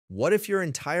What if your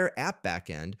entire app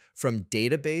backend, from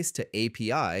database to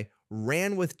API,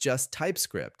 ran with just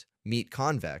TypeScript? Meet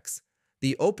Convex,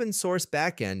 the open source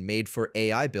backend made for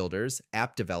AI builders,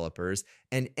 app developers,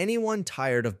 and anyone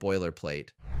tired of boilerplate.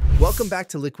 Welcome back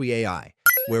to Liqui AI,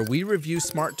 where we review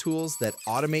smart tools that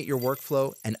automate your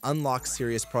workflow and unlock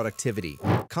serious productivity.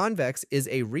 Convex is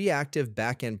a reactive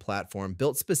backend platform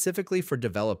built specifically for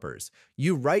developers.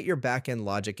 You write your backend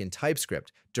logic in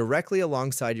TypeScript directly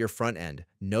alongside your front end.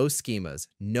 No schemas,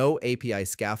 no API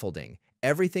scaffolding.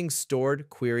 Everything's stored,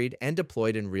 queried, and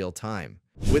deployed in real time.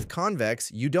 With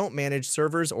Convex, you don't manage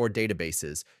servers or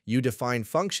databases. You define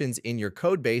functions in your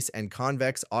codebase, and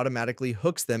Convex automatically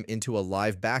hooks them into a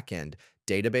live backend,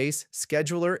 database,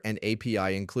 scheduler, and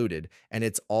API included, and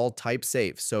it's all type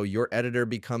safe, so your editor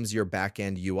becomes your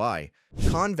backend UI.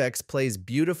 Convex plays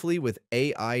beautifully with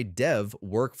AI dev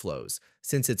workflows.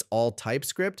 Since it's all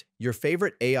TypeScript, your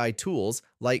favorite AI tools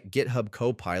like GitHub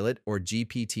Copilot or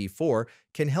GPT-4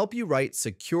 can help you write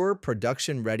secure,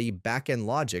 production-ready backend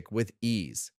logic with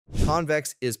ease.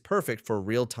 Convex is perfect for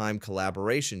real-time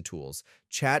collaboration tools,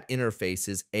 chat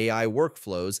interfaces, AI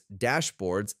workflows,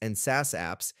 dashboards, and SaaS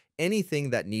apps, anything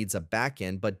that needs a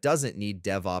backend but doesn't need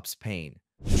DevOps pain.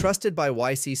 Trusted by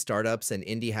YC startups and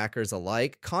indie hackers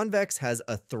alike, Convex has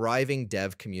a thriving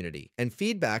dev community, and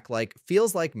feedback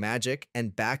feels like magic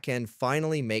and backend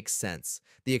finally makes sense.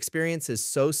 The experience is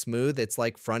so smooth it's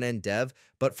like front-end dev,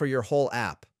 but for your whole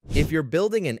app. If you're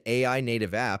building an AI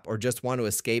native app or just want to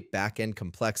escape backend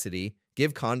complexity,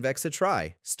 give Convex a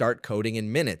try. Start coding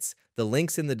in minutes. The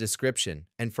link's in the description.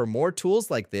 And for more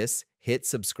tools like this, hit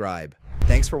subscribe.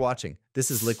 Thanks for watching. This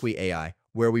is Liqui AI,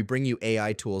 where we bring you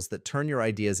AI tools that turn your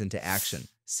ideas into action.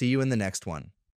 See you in the next one.